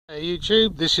Hey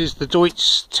YouTube, this is the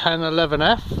Deutz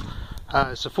 1011F.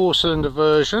 It's a 4-cylinder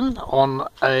version on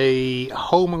a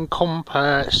Holman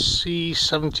Compare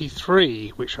C73,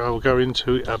 which I will go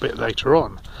into a bit later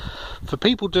on. For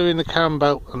people doing the cam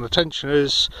belt and the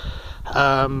tensioners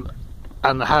and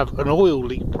have an oil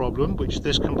leak problem, which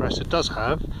this compressor does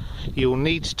have, you'll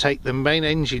need to take the main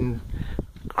engine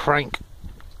crank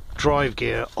drive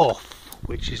gear off,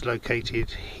 which is located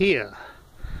here.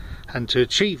 And to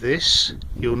achieve this,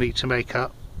 you'll need to make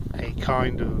up a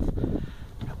kind of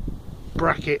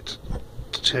bracket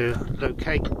to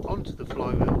locate onto the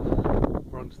flywheel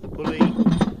or onto the pulley,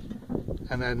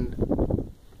 and then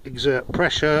exert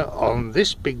pressure on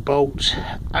this big bolt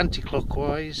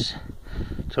anti-clockwise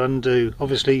to undo.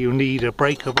 Obviously you'll need a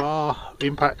breaker bar,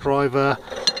 impact driver,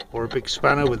 or a big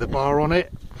spanner with a bar on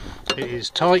it. It is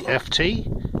tight FT.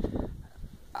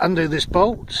 Undo this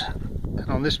bolt. And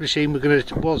on this machine was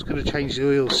going to change the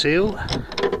oil seal.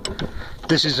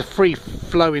 This is a free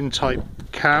flowing type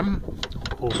cam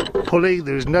or pulley.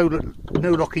 There is no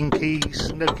locking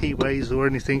keys, no keyways or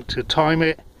anything to time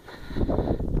it.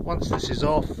 Once this is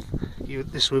off,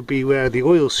 this would be where the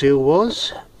oil seal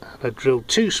was. I drilled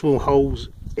 2 small holes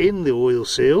in the oil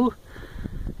seal.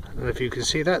 I don't know if you can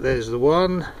see that. There's the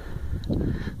one,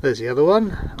 there's the other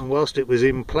one, and whilst it was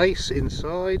in place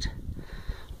inside,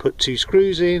 put 2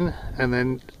 screws in and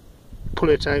then pull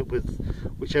it out with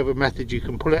whichever method you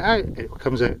can pull it out. It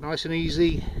comes out nice and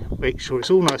easy. Make sure it's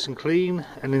all nice and clean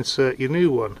and insert your new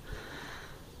one.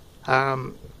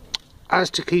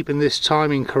 As to keeping this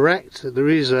timing correct, there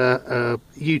is a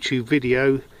YouTube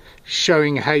video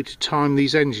showing how to time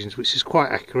these engines, which is quite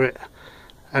accurate,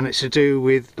 and it's to do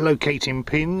with locating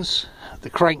pins. The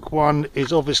crank one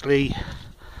is obviously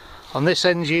on this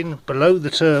engine below the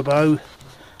turbo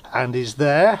and is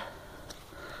there,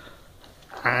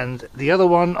 and the other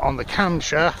one on the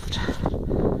camshaft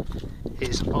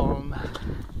is on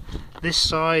this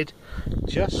side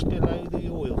just below the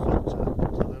oil filter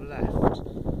to the left.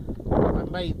 I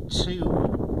made 2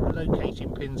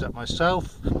 locating pins up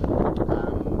myself.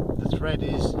 The thread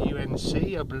is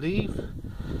UNC, I believe.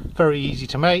 Very easy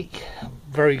to make,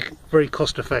 very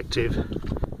cost effective.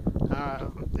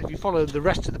 If you follow the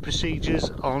rest of the procedures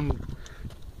on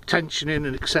tensioning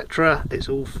and etc., it's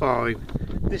all fine.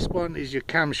 This one is your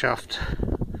camshaft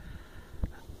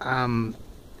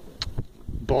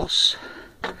boss,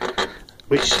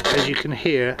 which, as you can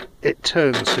hear, it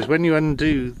turns, because when you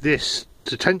undo this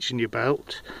to tension your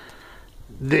belt,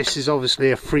 this is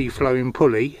obviously a free flowing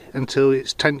pulley until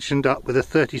it's tensioned up with a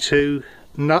 32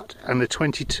 nut and a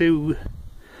 22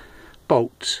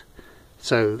 bolt.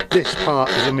 So this part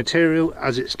is a material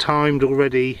as it's timed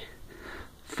already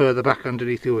further back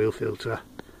underneath the oil filter.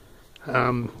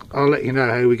 I'll let you know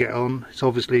how we get on.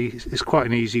 It's quite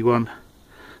an easy one.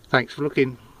 Thanks for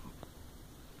looking.